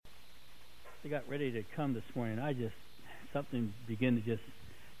I got ready to come this morning, something began to just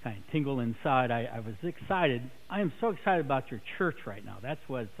kind of tingle inside. I was excited. I am so excited about your church right now. That's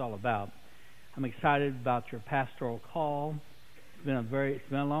what it's all about. I'm excited about your pastoral call. It's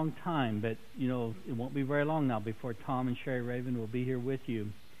been a long time, but it won't be very long now before Tom and Sherry Raven will be here with you.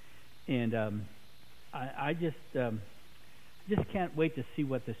 And I just can't wait to see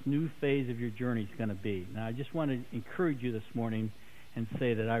what this new phase of your journey is going to be. Now, I just want to encourage you this morning and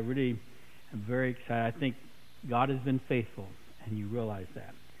say that I really am very excited. I think God has been faithful, and you realize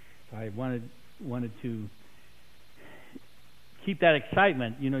that. So I wanted to keep that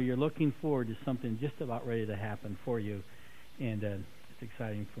excitement. You're looking forward to something just about ready to happen for you, and it's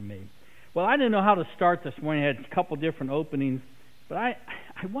exciting for me. Well, I didn't know how to start this morning. I had a couple different openings, but I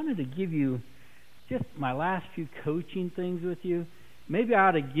wanted to give you just my last few coaching things with you. Maybe I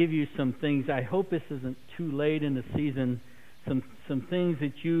ought to give you some things. I hope this isn't too late in the season. Some things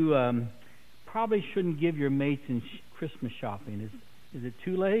that you probably shouldn't give your mates in Christmas shopping. Is it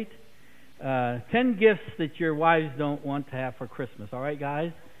too late? 10 gifts that your wives don't want to have for Christmas. All right,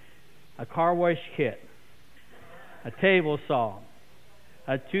 guys? A car wash kit. A table saw.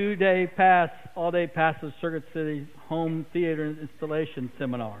 A 2-day pass, all-day pass to Circuit City home theater installation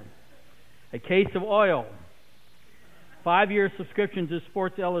seminar. A case of oil. 5-year subscription to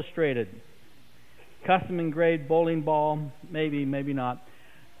Sports Illustrated. Custom engraved bowling ball. Maybe not.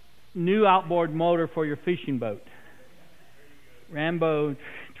 New outboard motor for your fishing boat. Rambo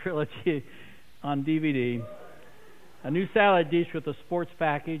trilogy on DVD. A new salad dish with a sports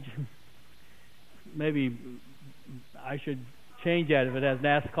package. Maybe I should change that if it has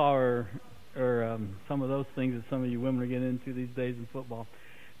NASCAR or some of those things that some of you women are getting into these days in football.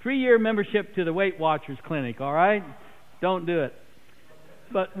 3-year membership to the Weight Watchers Clinic, all right? Don't do it.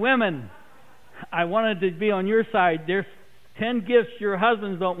 But women, I wanted to be on your side. There's 10 gifts your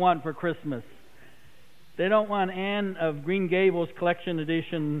husbands don't want for Christmas. They don't want Anne of Green Gables collection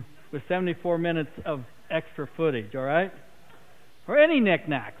edition with 74 minutes of extra footage, all right? Or any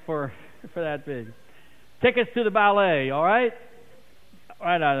knick-knack for that big. Tickets to the ballet, all right? All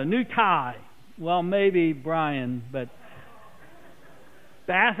right, a new tie. Well, maybe Brian, but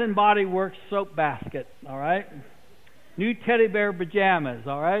Bath and Body Works soap basket, all right? New teddy bear pajamas,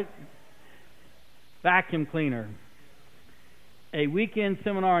 all right? Vacuum cleaner. A weekend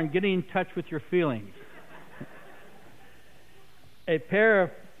seminar on getting in touch with your feelings. A pair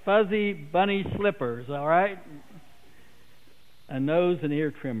of fuzzy bunny slippers, all right? A nose and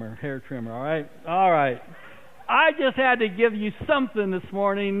hair trimmer, all right? All right. I just had to give you something this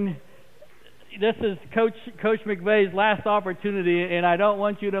morning. This is Coach McVeigh's last opportunity, and I don't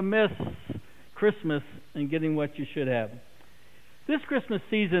want you to miss Christmas and getting what you should have. This Christmas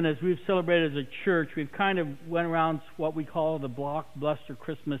season, as we've celebrated as a church, we've kind of went around what we call the blockbuster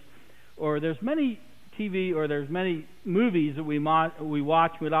Christmas, or there's many TV or there's many movies that we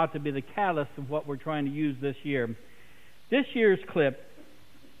watch that ought to be the catalyst of what we're trying to use this year. This year's clip,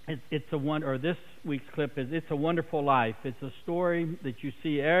 this week's clip is It's a Wonderful Life. It's a story that you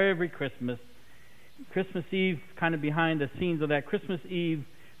see every Christmas. Christmas Eve, kind of behind the scenes of that, Christmas Eve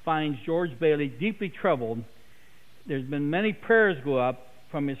finds George Bailey deeply troubled. There's been many prayers go up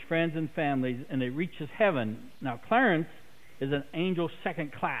from his friends and families, and it reaches heaven. Now, Clarence is an angel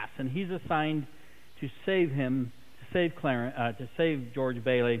second class, and he's assigned to save George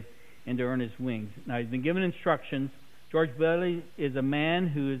Bailey and to earn his wings. Now, he's been given instructions. George Bailey is a man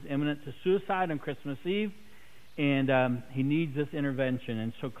who is imminent to suicide on Christmas Eve, and he needs this intervention.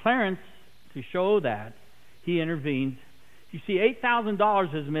 And so Clarence, to show that, he intervenes. You see,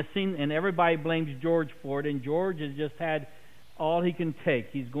 $8,000 is missing, and everybody blames George for it, and George has just had all he can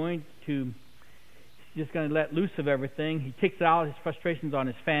take. He's just going to let loose of everything. He takes out his frustrations on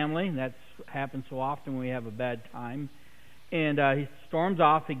his family, and that happens so often when we have a bad time. And he storms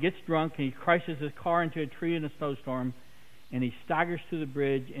off, he gets drunk, and he crashes his car into a tree in a snowstorm, and he staggers to the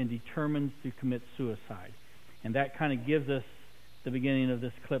bridge and determines to commit suicide. And that kind of gives us the beginning of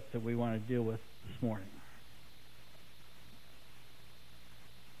this clip that we want to deal with this morning.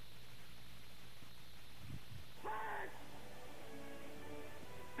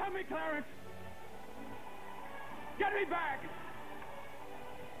 Help me, Clarence! Get me back!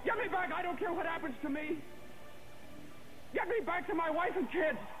 Get me back! I don't care what happens to me! Get me back to my wife and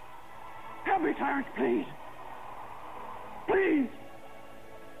kids! Help me, Clarence, please! Please!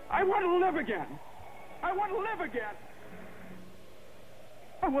 I want to live again! I want to live again!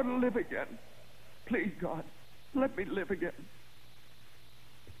 I want to live again! Please, God, let me live again.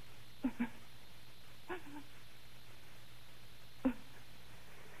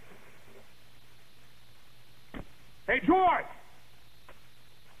 Hey, George!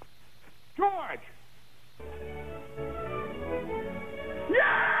 George!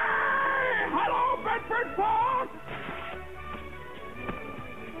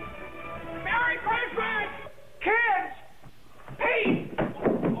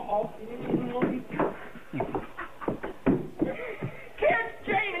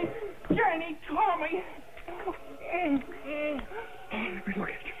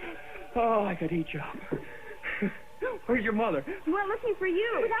 can't eat you. Where's your mother? We're looking for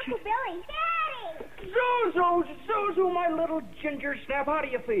you. With Uncle Billy. Daddy! Zuzu, my little ginger snap. How do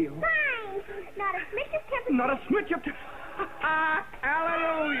you feel? Fine. Not a smidge of temperature. Not a smidge of...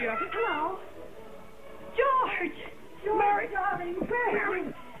 Hallelujah. Hello. George, Mary. darling, where are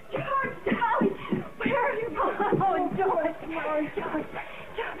you? George, darling, where are you? Oh, George, George.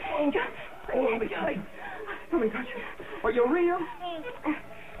 Oh, let me touch you. Let me touch you. Are you real?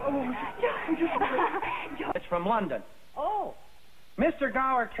 Oh, George. It's from London. Oh. Mr.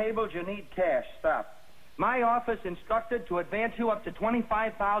 Gower cabled you need cash. Stop. My office instructed to advance you up to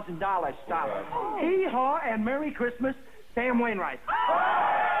 $25,000. Stop. Oh. hee-haw and Merry Christmas, Sam Wainwright.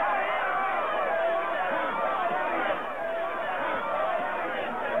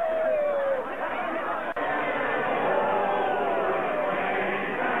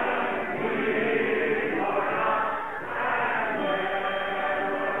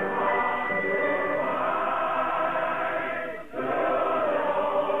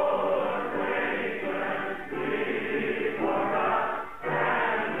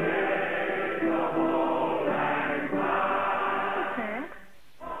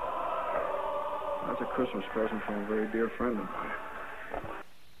 Christmas present from a very dear friend of mine.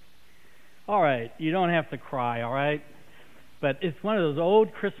 All right, you don't have to cry, all right? But it's one of those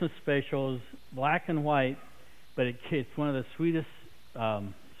old Christmas specials, black and white, but it's one of the sweetest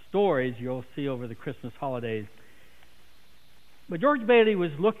stories you'll see over the Christmas holidays. But George Bailey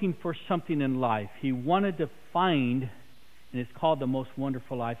was looking for something in life. He wanted to find, and it's called The Most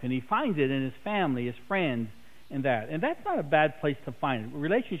Wonderful Life, and he finds it in his family, his friends, and that. And that's not a bad place to find it.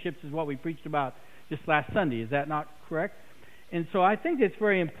 Relationships is what we preached about just last Sunday. Is that not correct? And so I think it's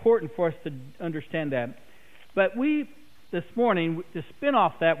very important for us to understand that. But this morning, to spin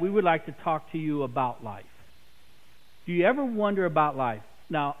off that, we would like to talk to you about life. Do you ever wonder about life?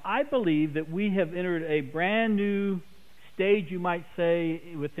 Now, I believe that we have entered a brand new stage, you might say,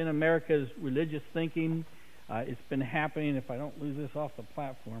 within America's religious thinking. It's been happening, if I don't lose this off the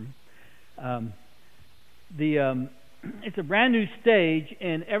platform. It's a brand new stage,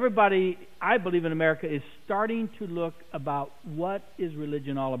 and everybody, I believe in America, is starting to look about what is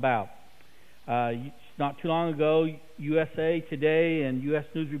religion all about. Not too long ago, USA Today and U.S.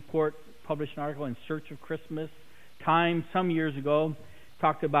 News Report published an article, In Search of Christmas. Time, some years ago,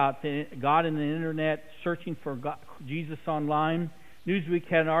 talked about God and the Internet, searching for God, Jesus online. Newsweek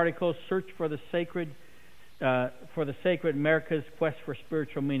had an article, Search for the Sacred, America's Quest for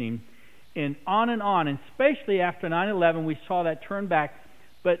Spiritual Meaning. And on, and especially after 9/11, we saw that turn back.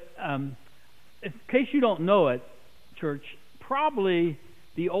 But in case you don't know it, church, probably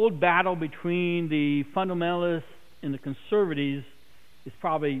the old battle between the fundamentalists and the conservatives is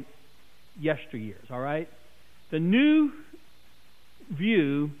probably yesteryears, all right? The new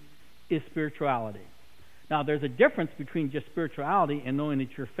view is spirituality. Now, there's a difference between just spirituality and knowing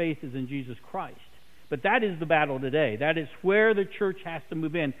that your faith is in Jesus Christ. But that is the battle today. That is where the church has to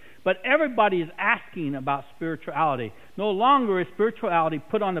move in. But everybody is asking about spirituality. No longer is spirituality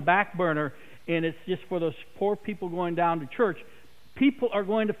put on the back burner and it's just for those poor people going down to church. People are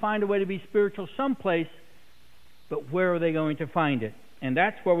going to find a way to be spiritual someplace, but where are they going to find it? And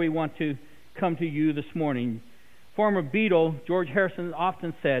that's where we want to come to you this morning. Former Beatle George Harrison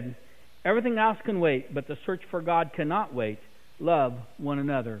often said, everything else can wait, but the search for God cannot wait. Love one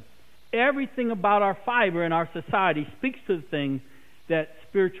another. Everything about our fiber in our society speaks to the thing that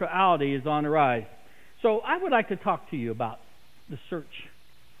spirituality is on the rise. So I would like to talk to you about the search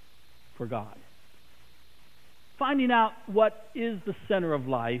for God. Finding out what is the center of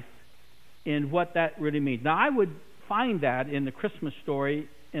life and what that really means. Now, I would find that in the Christmas story,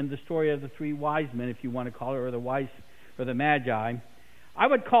 in the story of the three wise men, if you want to call it, or the Magi. I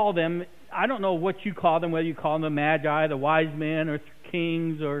would call them, I don't know what you call them, whether you call them the Magi, the wise men, or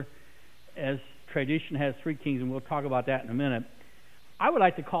kings, or as tradition has three kings, and we'll talk about that in a minute. I would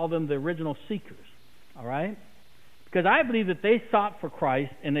like to call them the original seekers, all right? Because I believe that they sought for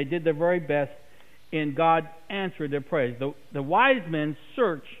Christ, and they did their very best, and God answered their prayers. The wise men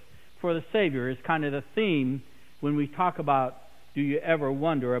search for the Savior is kind of the theme when we talk about, do you ever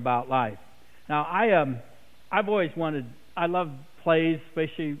wonder about life? Now, I've always wanted, I love plays,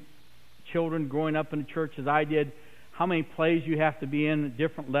 especially children growing up in the church as I did. How many plays you have to be in at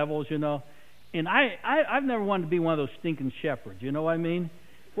different levels, you know. And I've never wanted to be one of those stinking shepherds, you know what I mean?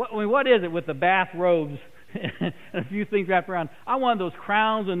 What is it with the bath robes and a few things wrapped around? I want those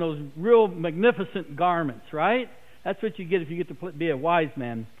crowns and those real magnificent garments, right? That's what you get if you get to be a wise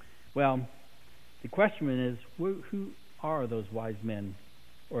man. Well, the question is, who are those wise men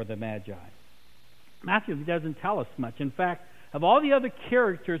or the Magi? Matthew doesn't tell us much. In fact, Of all the other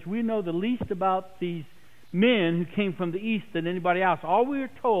characters, we know the least about these men who came from the east than anybody else. All we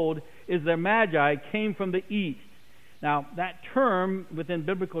are told is their magi came from the east. Now, that term within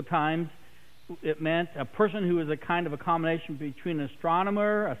biblical times, it meant a person who was a kind of a combination between an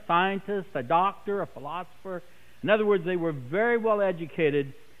astronomer, a scientist, a doctor, a philosopher. In other words, they were very well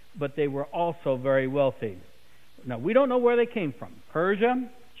educated, but they were also very wealthy. Now, we don't know where they came from. Persia,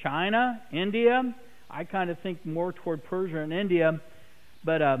 China, India. I kind of think more toward Persia and India.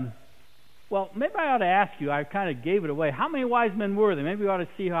 But, well, maybe I ought to ask you, I kind of gave it away. How many wise men were there? Maybe we ought to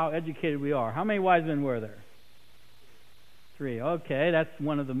see how educated we are. How many wise men were there? 3. Okay, that's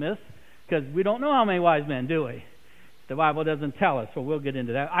one of the myths. Because we don't know how many wise men, do we? The Bible doesn't tell us, so we'll get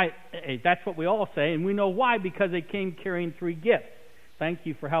into that. That's what we all say, and we know why, because they came carrying 3 gifts. Thank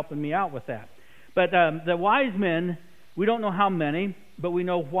you for helping me out with that. But the wise men, we don't know how many, but we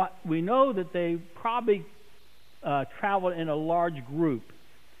know that they probably traveled in a large group.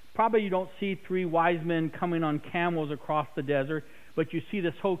 Probably you don't see 3 wise men coming on camels across the desert, but you see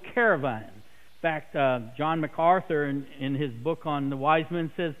this whole caravan. In fact, John MacArthur in his book on the wise men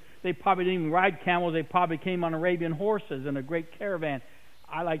says they probably didn't even ride camels. They probably came on Arabian horses in a great caravan.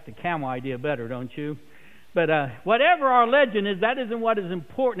 I like the camel idea better, don't you? But whatever our legend is, that isn't what is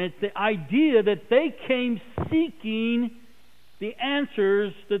important. It's the idea that they came seeking the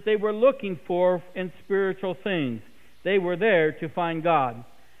answers that they were looking for in spiritual things. They were there to find God.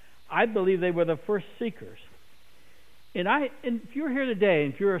 I believe they were the first seekers. And if you're here today,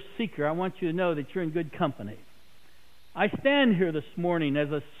 and if you're a seeker, I want you to know that you're in good company. I stand here this morning as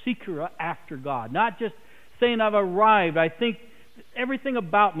a seeker after God, not just saying I've arrived. I think everything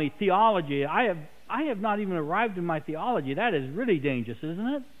about me, theology, I have not even arrived in my theology. That is really dangerous, isn't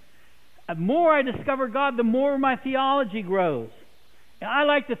it? The more I discover God, the more my theology grows. And I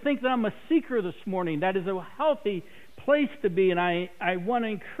like to think that I'm a seeker this morning. That is a healthy place to be, and I want to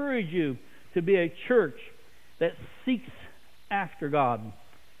encourage you to be a church that seeks after God.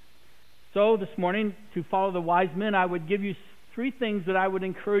 So this morning, to follow the wise men, I would give you 3 things that I would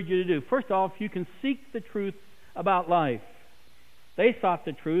encourage you to do. First off, you can seek the truth about life. They sought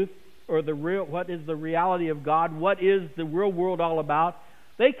the truth, or what is the reality of God, what is the real world all about.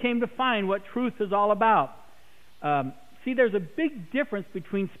 They came to find what truth is all about. See, there's a big difference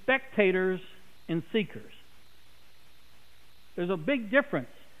between spectators and seekers. There's a big difference.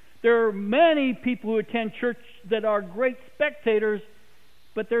 There are many people who attend church that are great spectators,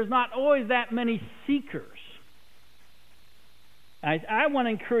 but there's not always that many seekers. I want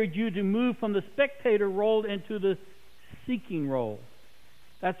to encourage you to move from the spectator role into the seeking role.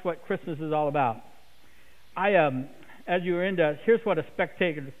 That's what Christmas is all about. As you were into, here's what a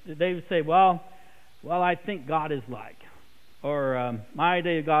spectator, they would say, well, I think God is like. Or my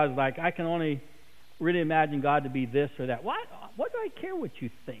idea of God is like, I can only really imagine God to be this or that. What do I care what you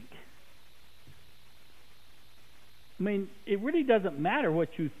think? I mean, it really doesn't matter what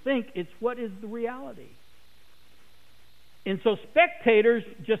you think. It's what is the reality. And so spectators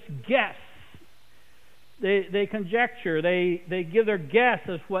just guess. They conjecture. They give their guess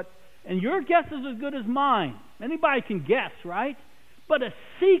as what, and your guess is as good as mine. Anybody can guess, right? But a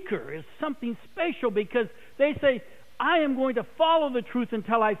seeker is something special because they say, I am going to follow the truth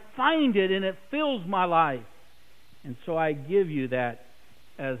until I find it and it fills my life. And so I give you that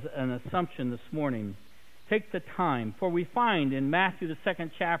as an assumption this morning. Take the time, for we find in Matthew the 2nd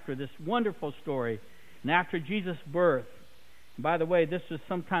chapter this wonderful story. And after Jesus' birth, and by the way, this is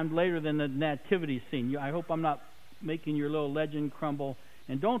sometime later than the nativity scene. I hope I'm not making your little legend crumble.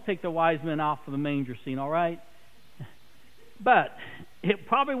 And don't take the wise men off of the manger scene, all right? But it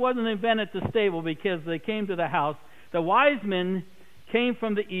probably wasn't invented at the stable because they came to the house. The wise men came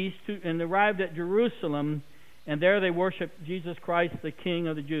from the east and arrived at Jerusalem, and there they worshiped Jesus Christ, the King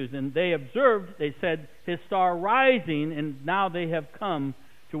of the Jews. And they observed, they said, his star rising, and now they have come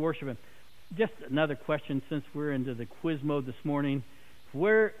to worship him. Just another question since we're into the quiz mode this morning.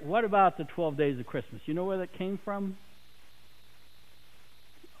 What about the 12 days of Christmas? You know where that came from?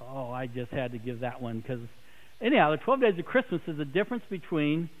 Oh, I just had to give that one because, anyhow, the 12 days of Christmas is the difference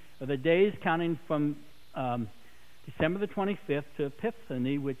between the days counting from December the 25th to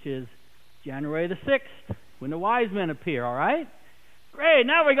Epiphany, which is January the 6th, when the wise men appear, all right? Great,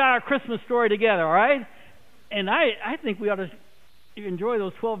 now we got our Christmas story together, all right? And I think we ought to enjoy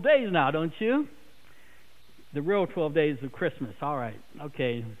those 12 days now, don't you? The real 12 days of Christmas, all right.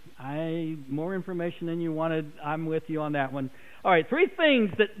 Okay, more information than you wanted. I'm with you on that one. All right, 3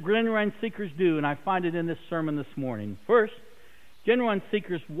 things that genuine seekers do, and I find it in this sermon this morning. First, genuine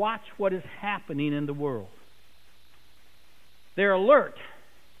seekers watch what is happening in the world. They're alert.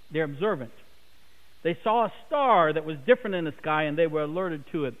 They're observant. They saw a star that was different in the sky, and they were alerted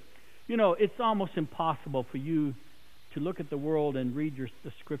to it. You know, it's almost impossible for you to look at the world and read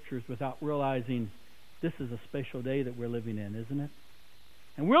the Scriptures without realizing this is a special day that we're living in, isn't it?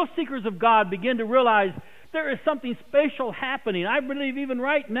 And real seekers of God begin to realize there is something special happening. I believe even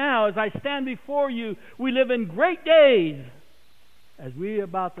right now, as I stand before you, we live in great days as we're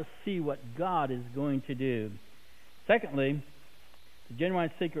about to see what God is going to do. Secondly, the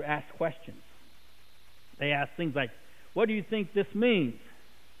genuine seeker asks questions. They ask things like, what do you think this means?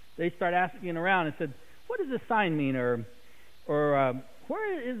 They start asking around and said, what does this sign mean? Or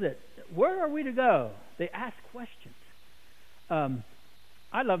where is it? Where are we to go? They ask questions.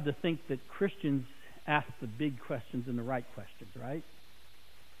 I love to think that Christians ask the big questions and the right questions, right?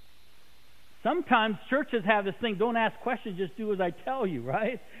 Sometimes churches have this thing, don't ask questions, just do as I tell you,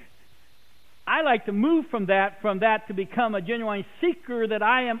 right? I like to move from that to become a genuine seeker, that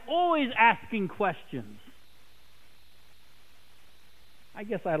I am always asking questions. I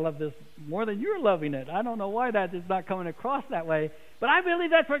guess I love this more than you're loving it. I don't know why that is not coming across that way, but I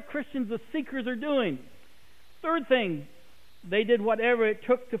believe that's what Christians, the seekers, are doing. Third thing, they did whatever it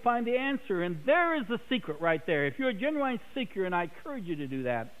took to find the answer, and there is the secret right there. If you're a genuine seeker, and I encourage you to do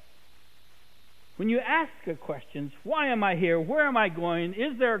that, when you ask questions, why am I here? Where am I going?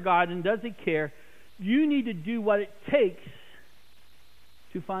 Is there a God, and does He care? You need to do what it takes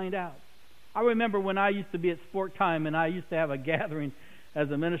to find out. I remember when I used to be at Sport Time, and I used to have a gathering as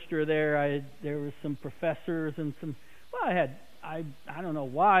a minister there. There were some professors and some. Well, I don't know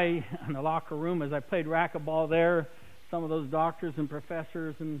why, in the locker room as I played racquetball there, some of those doctors and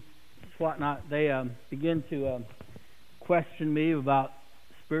professors and whatnot, they begin to question me about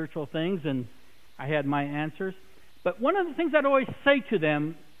spiritual things, and I had my answers. But one of the things I'd always say to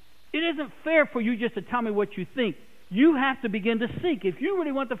them, it isn't fair for you just to tell me what you think. You have to begin to seek. If you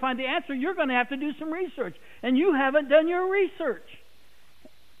really want to find the answer, you're going to have to do some research. And you haven't done your research.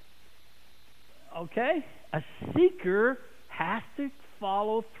 Okay? A seeker has to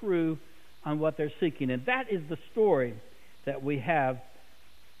follow through on what they're seeking. And that is the story that we have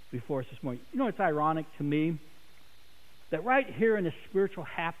before us this morning. You know, it's ironic to me that right here in this spiritual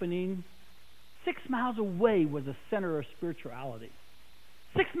happening, 6 miles away was the center of spirituality.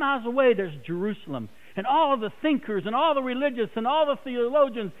 6 miles away, there's Jerusalem. And all of the thinkers and all the religious and all the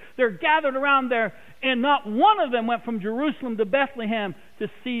theologians, they're gathered around there. And not one of them went from Jerusalem to Bethlehem to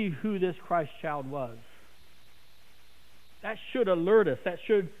see who this Christ child was. That should alert us. That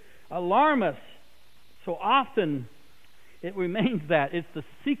should alarm us. So often, it remains that. It's the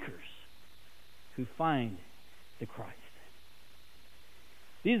seekers who find the Christ.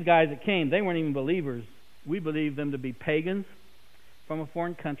 These guys that came, they weren't even believers. We believe them to be pagans from a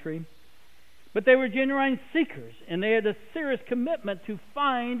foreign country. But they were genuine seekers, and they had a serious commitment to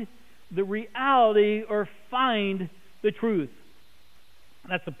find the reality or find the truth.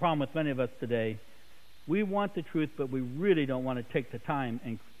 That's the problem with many of us today. We want the truth, but we really don't want to take the time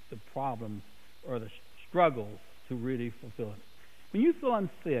and the problems or the struggles to really fulfill it. When you feel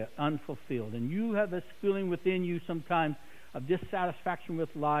unfulfilled, and you have this feeling within you sometimes of dissatisfaction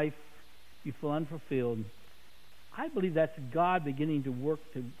with life, you feel unfulfilled, I believe that's God beginning to work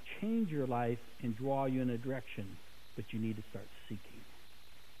to change your life and draw you in a direction, but you need to start seeking.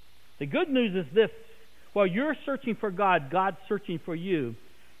 The good news is this: while you're searching for God, God's searching for you.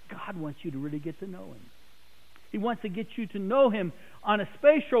 God wants you to really get to know Him. He wants to get you to know Him on a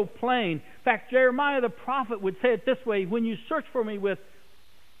spatial plane. In fact, Jeremiah the prophet would say it this way: when you search for me with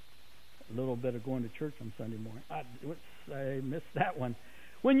a little bit of going to church on Sunday morning. I missed that one.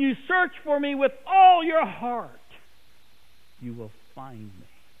 When you search for me with all your heart, you will find me.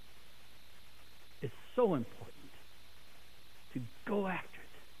 It's so important to go after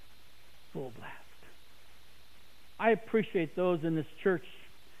it full blast. I appreciate those in this church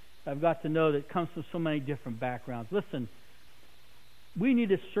I've got to know that comes from so many different backgrounds. Listen, we need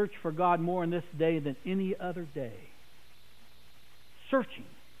to search for God more in this day than any other day. Searching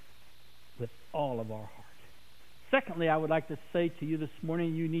with all of our heart. Secondly, I would like to say to you this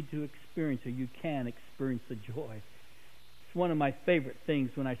morning, you need to experience, or you can experience, the joy. It's one of my favorite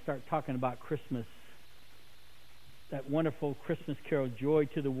things when I start talking about Christmas. That wonderful Christmas carol, Joy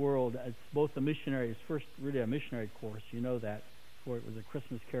to the World. It's both a missionary, it's first really a missionary course, you know that, before it was a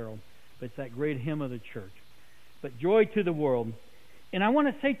Christmas carol. But it's that great hymn of the church. But Joy to the World. And I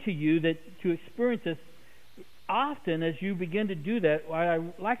want to say to you that to experience this, often as you begin to do that, what I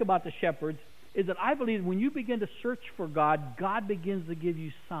like about the shepherds is that I believe when you begin to search for God, God begins to give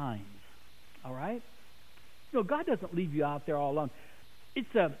you signs. All right? You know, God doesn't leave you out there all alone.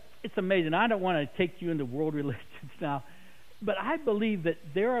 It's amazing. I don't want to take you into world religions now, But I believe that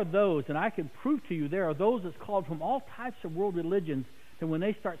there are those, and I can prove to you, there are those that's called from all types of world religions, that when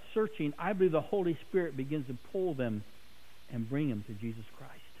they start searching, I believe the Holy Spirit begins to pull them and bring them to Jesus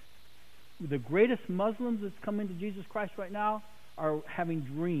Christ. The greatest Muslims that's coming to Jesus Christ right now are having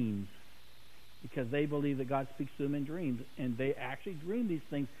dreams because they believe that God speaks to them in dreams, and they actually dream these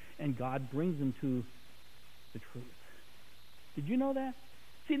things, and God brings them to the truth. Did you know that?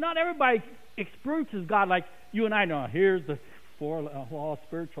 See, not everybody experiences God like you and I know. Here's the 4 laws,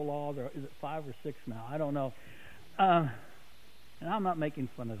 spiritual laws, or is it 5 or 6 now? I don't know. And I'm not making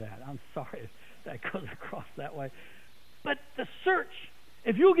fun of that. I'm sorry if that goes across that way. But the search,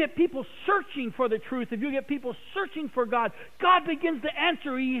 if you get people searching for the truth, if you get people searching for God, God begins to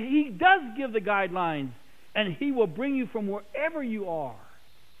answer. He does give the guidelines, and He will bring you from wherever you are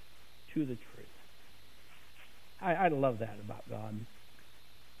to the truth. I love that about God.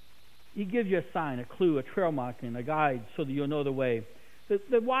 He gives you a sign, a clue, a trail marking, a guide, so that you'll know the way.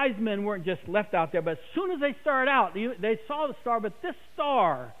 The wise men weren't just left out there, but as soon as they started out, they saw the star. But this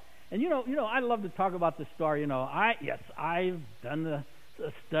star, and you know, I love to talk about the star. I've done the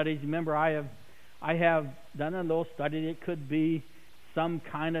studies. Remember, I have done a little study. It could be some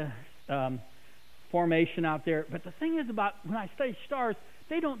kind of formation out there. But the thing is about when I study stars,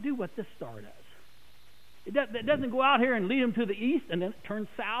 they don't do what this star does. It doesn't go out here and lead them to the east and then it turns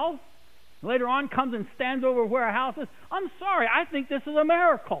south. Later on comes and stands over where our house is. I'm sorry, I think this is a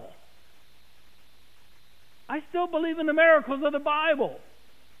miracle. I still believe in the miracles of the Bible.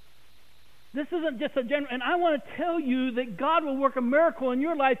 This isn't just a general... And I want to tell you that God will work a miracle in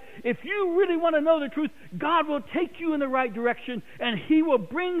your life. If you really want to know the truth, God will take you in the right direction, and He will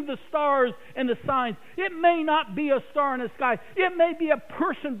bring the stars and the signs. It may not be a star in the sky. It may be a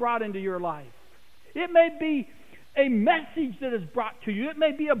person brought into your life. It may be a message that is brought to you. It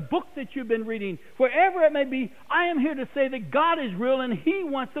may be a book that you've been reading. Wherever it may be, I am here to say that God is real, and He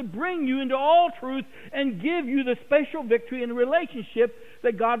wants to bring you into all truth and give you the special victory in the relationship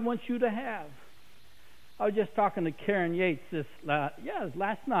that God wants you to have. I was just talking to Karen Yates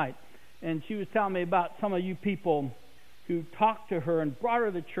last night, and she was telling me about some of you people who talked to her and brought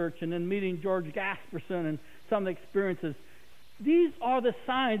her to church, and then meeting George Gasperson and some of the experiences. These are the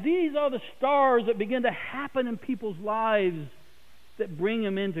signs. These are the stars that begin to happen in people's lives that bring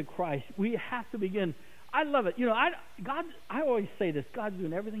them into Christ. We have to begin. I love it. I always say this. God's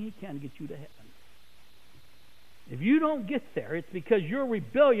doing everything He can to get you to heaven. If you don't get there, it's because you're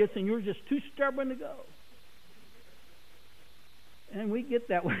rebellious and you're just too stubborn to go. And we get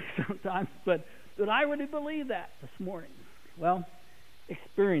that way sometimes, but I really believe that this morning. Well,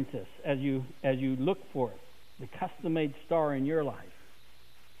 experience this as you look for it. The custom-made star in your life,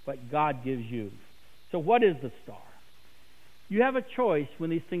 what God gives you. So what is the star? You have a choice when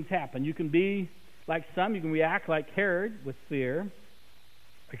these things happen. You can be like some. You can react like Herod with fear.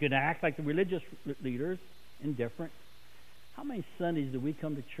 You can act like the religious leaders, indifferent. How many Sundays do we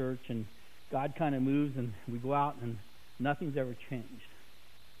come to church and God kind of moves and we go out and nothing's ever changed?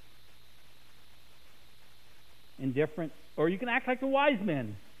 Indifferent. Or you can act like the wise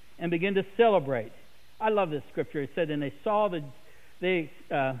men and begin to celebrate. I love this scripture. It said, and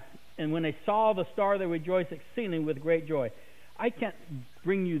when they saw the star, they rejoiced exceedingly with great joy. I can't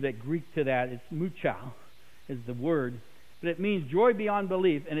bring you the Greek to that. It's muchao is the word, but it means joy beyond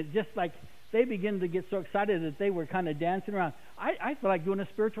belief. And it's just like they begin to get so excited that they were kind of dancing around. I feel like doing a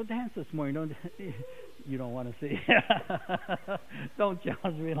spiritual dance this morning. You don't want to see. Don't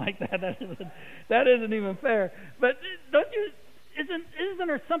judge me like that. That isn't even fair. But don't you? Isn't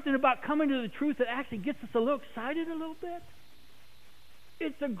there something about coming to the truth that actually gets us a little excited a little bit?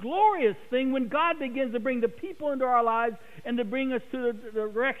 It's a glorious thing when God begins to bring the people into our lives and to bring us to the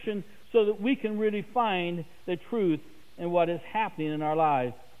direction so that we can really find the truth and what is happening in our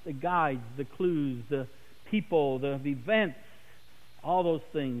lives. The guides, the clues, the people, the events, all those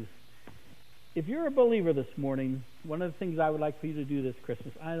things. If you're a believer this morning, one of the things I would like for you to do this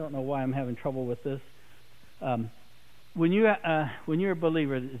Christmas, I don't know why I'm having trouble with this. When you're a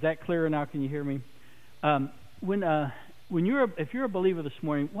believer, is that clearer now? Can you hear me? If you're a believer this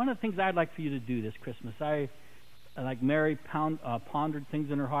morning, one of the things I'd like for you to do this Christmas, like Mary pondered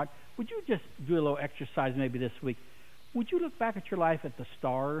things in her heart. Would you just do a little exercise maybe this week? Would you look back at your life at the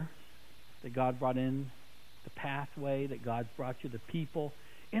stars that God brought in, the pathway that God's brought you, the people,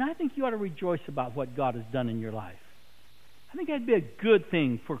 and I think you ought to rejoice about what God has done in your life. I think that'd be a good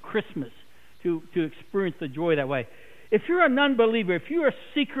thing for Christmas to experience the joy that way. If you're a non-believer, if you're a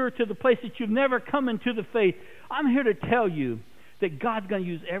seeker to the place that you've never come into the faith, I'm here to tell you that God's going to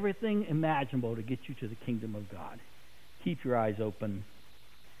use everything imaginable to get you to the kingdom of God. Keep your eyes open.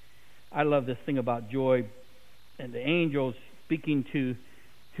 I love this thing about joy. And the angels speaking to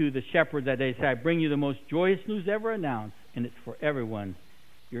the shepherds that day, said, I bring you the most joyous news ever announced, and it's for everyone.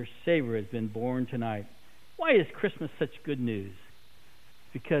 Your Savior has been born tonight. Why is Christmas such good news?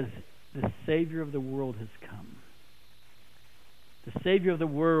 Because the Savior of the world has come. The Savior of the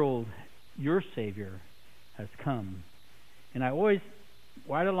world, your Savior, has come. And I always,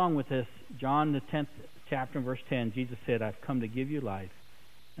 right along with this, John the 10th chapter, verse 10, Jesus said, I've come to give you life,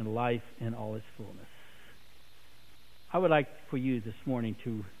 and life in all its fullness. I would like for you this morning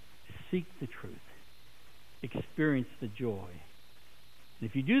to seek the truth, experience the joy. And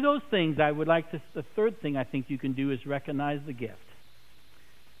if you do those things, I would like to, the third thing I think you can do is recognize the gift.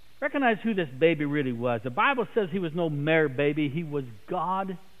 Recognize who this baby really was. The Bible says he was no mere baby. He was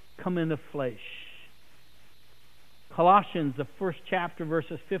God come in the flesh. Colossians, the first chapter,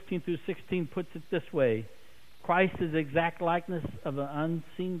 verses 15 through 16, puts it this way. Christ is the exact likeness of an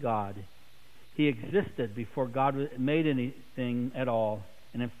unseen God. He existed before God made anything at all.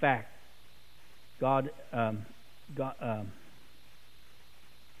 And in fact, Christ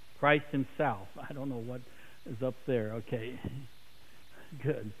himself. I don't know what is up there. Okay.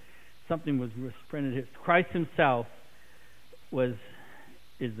 Good. Something was printed here. Christ himself is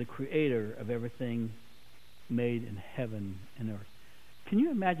the creator of everything made in heaven and earth. Can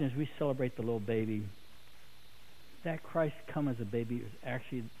you imagine as we celebrate the little baby, that Christ come as a baby is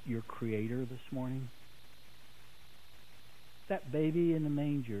actually your creator this morning? That baby in the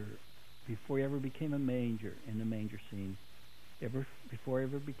manger, before he ever became a manger, in the manger scene, before he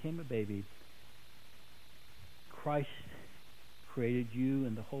ever became a baby, Christ created you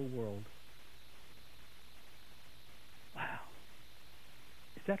and the whole world. Wow.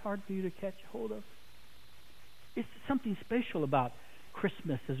 Is that hard for you to catch hold of? It's something special about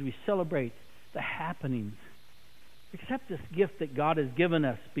Christmas as we celebrate the happenings. Accept this gift that God has given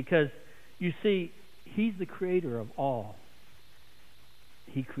us, because you see, he's the creator of all.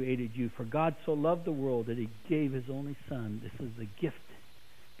 He created you. For God so loved the world that he gave his only Son. This is the gift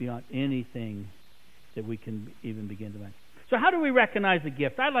beyond anything that we can even begin to imagine. So how do we recognize the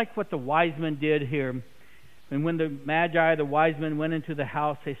gift? I like what the wise men did here. And when the Magi, the wise men, went into the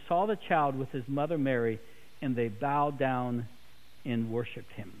house, they saw the child with his mother Mary, and they bowed down and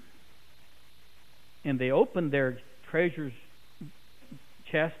worshipped him. And they opened their treasures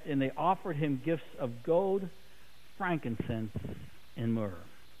chest, and they offered him gifts of gold, frankincense, and myrrh.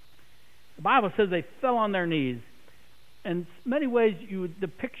 The Bible says they fell on their knees. In many ways, the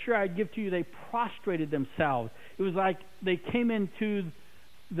picture I give to you, they prostrated themselves. It was like they came into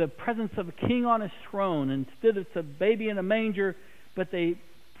the presence of a king on his throne. Instead, it's a baby in a manger, but they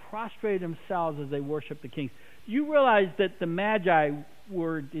prostrated themselves as they worshiped the king. You realize that the Magi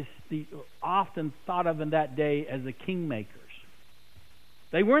were often thought of in that day as the kingmakers.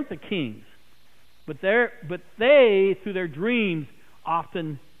 They weren't the kings, but they, through their dreams,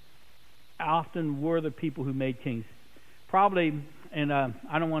 often were the people who made kings. Probably, and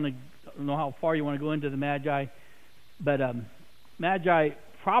I don't know how far you want to go into the Magi, but Magi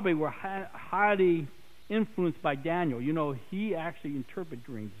probably were highly influenced by Daniel. You know, he actually interpreted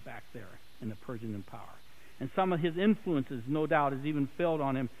dreams back there in the Persian Empire. And some of his influences, no doubt, has even fell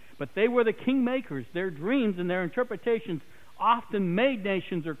on him. But they were the kingmakers. Their dreams and their interpretations often made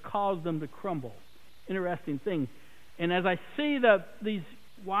nations or caused them to crumble. Interesting thing. And as I see these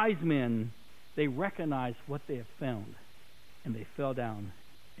wise men, they recognize what they have found. And they fell down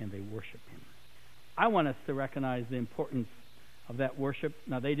and they worshiped him. I want us to recognize the importance of that worship.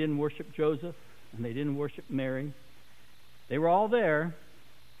 Now, they didn't worship Joseph, and they didn't worship Mary. They were all there.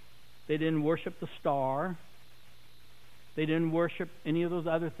 They didn't worship the star. They didn't worship any of those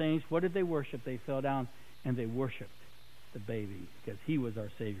other things. What did they worship? They fell down and they worshiped the baby, because he was our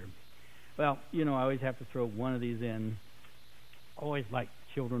Savior. Well, you know, I always have to throw one of these in. Always like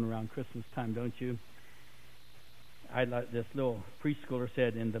children around Christmas time, don't you? I like this little preschooler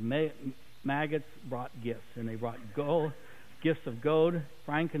said, and the maggots brought gifts, and they brought gifts of gold,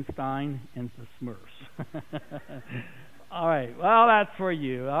 Frankenstein, and the Smurfs. All right, well, that's for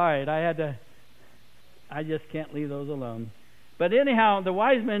you. All right, I just can't leave those alone. But anyhow, the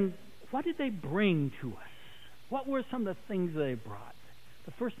wise men, what did they bring to us? What were some of the things they brought?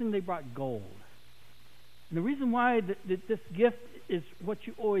 The first thing, they brought gold. And the reason why this gift is what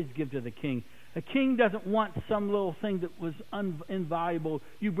you always give to the king. A king doesn't want some little thing that was invaluable.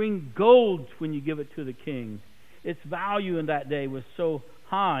 You bring gold when you give it to the king. Its value in that day was so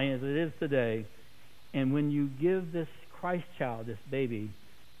high as it is today. And when you give this Christ child, this baby,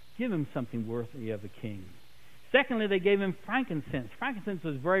 give him something worthy of a king. Secondly, they gave him frankincense. Frankincense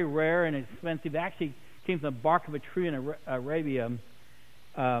was very rare and expensive. It actually came from the bark of a tree in Arabia.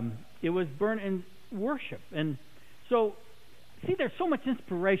 It was burnt in worship. And so see, there's so much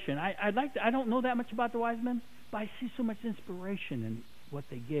inspiration. I don't know that much about the wise men, but I see so much inspiration in what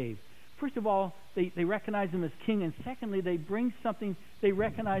they gave. First of all, they recognize him as king, and secondly, they bring something. They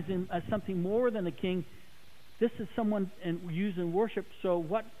recognize him as something more than a king. This is someone used in worship. So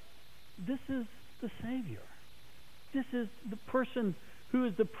what? This is the Savior. This is the person who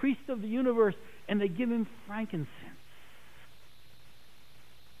is the priest of the universe, and they give him frankincense.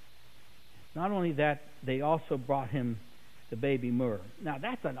 Not only that, they also brought him the baby myrrh. Now,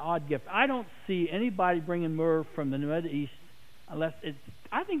 that's an odd gift. I don't see anybody bringing myrrh from the Middle East unless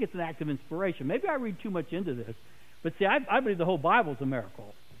I think it's an act of inspiration. Maybe I read too much into this. But see, I believe the whole Bible is a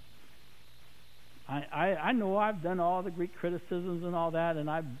miracle. I know I've done all the Greek criticisms and all that, and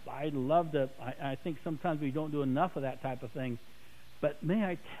I love to. I think sometimes we don't do enough of that type of thing. But may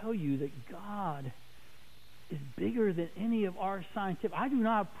I tell you that God is bigger than any of our scientific. I do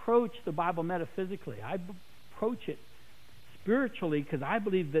not approach the Bible metaphysically. I approach it spiritually because I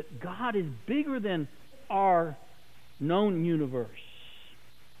believe that God is bigger than our known universe.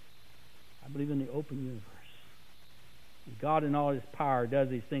 I believe in the open universe. God in all his power does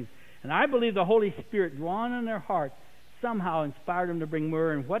these things. And I believe the Holy Spirit, drawn in their heart, somehow inspired them to bring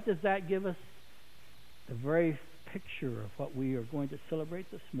myrrh. And what does that give us? The very picture of what we are going to celebrate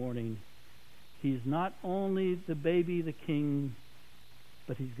this morning. He's not only the baby, the king,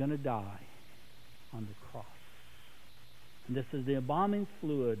 but he's going to die on the cross. And this is the embalming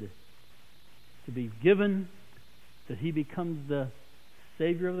fluid to be given, that he becomes the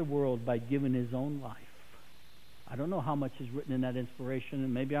Savior of the world by giving his own life. I don't know how much is written in that inspiration,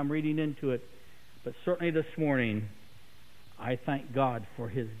 and maybe I'm reading into it, but certainly this morning, I thank God for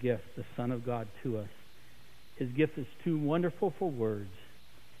his gift, the Son of God, to us. His gift is too wonderful for words,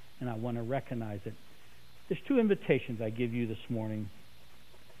 and I want to recognize it. There's two invitations I give you this morning.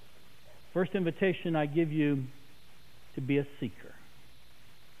 First invitation I give you to be a seeker.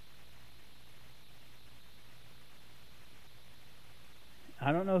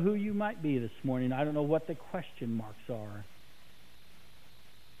 I don't know who you might be this morning. I don't know what the question marks are.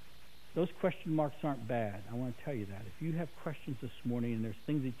 Those question marks aren't bad. I want to tell you that. If you have questions this morning and there's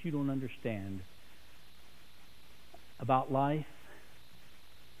things that you don't understand about life,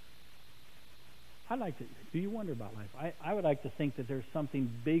 do you wonder about life? I would like to think that there's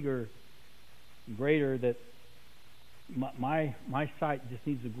something bigger, greater, that my sight just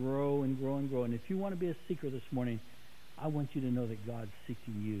needs to grow and grow and grow. And if you want to be a seeker this morning, I want you to know that God's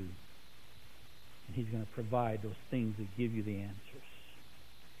seeking you. And he's going to provide those things that give you the answers.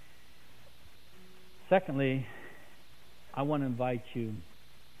 Secondly, I want to invite you,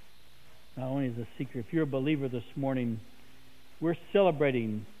 not only as a seeker, if you're a believer this morning, we're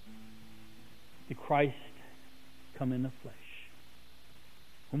celebrating the Christ come in the flesh.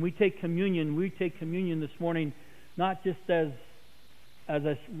 When we take communion this morning not just as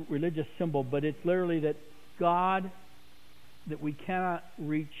a religious symbol, but it's literally that God, that we cannot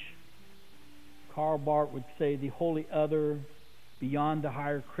reach. Karl Barth would say the holy other, beyond the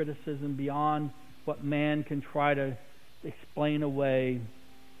higher criticism, beyond what man can try to explain away.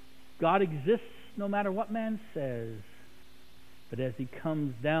 God exists no matter what man says. But as he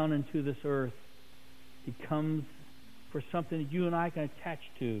comes down into this earth, he comes for something that you and I can attach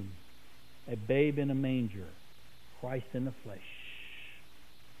to. A babe in a manger, Christ in the flesh.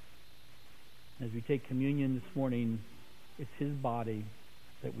 As we take communion this morning, it's his body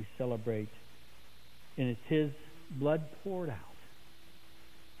that we celebrate. And it's his blood poured out.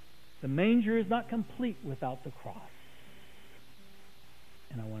 The manger is not complete without the cross.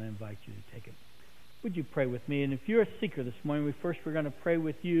 And I want to invite you to take it. Would you pray with me? And if you're a seeker this morning, we're going to pray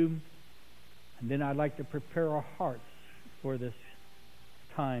with you. And then I'd like to prepare our hearts for this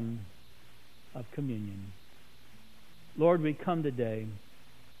time of communion. Lord, we come today.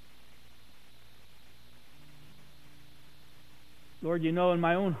 Lord, you know in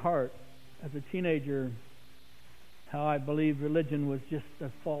my own heart, as a teenager, how I believed religion was just a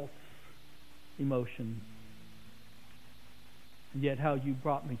false emotion. And yet how you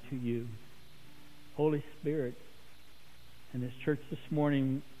brought me to you. Holy Spirit, in this church this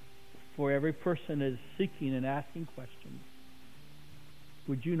morning, for every person that is seeking and asking questions,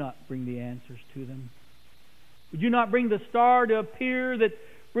 would you not bring the answers to them? Would you not bring the star to appear that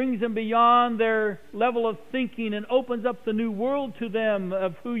brings them beyond their level of thinking and opens up the new world to them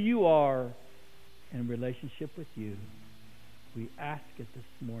of who you are in relationship with you? We ask it this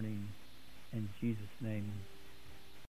morning in Jesus' name.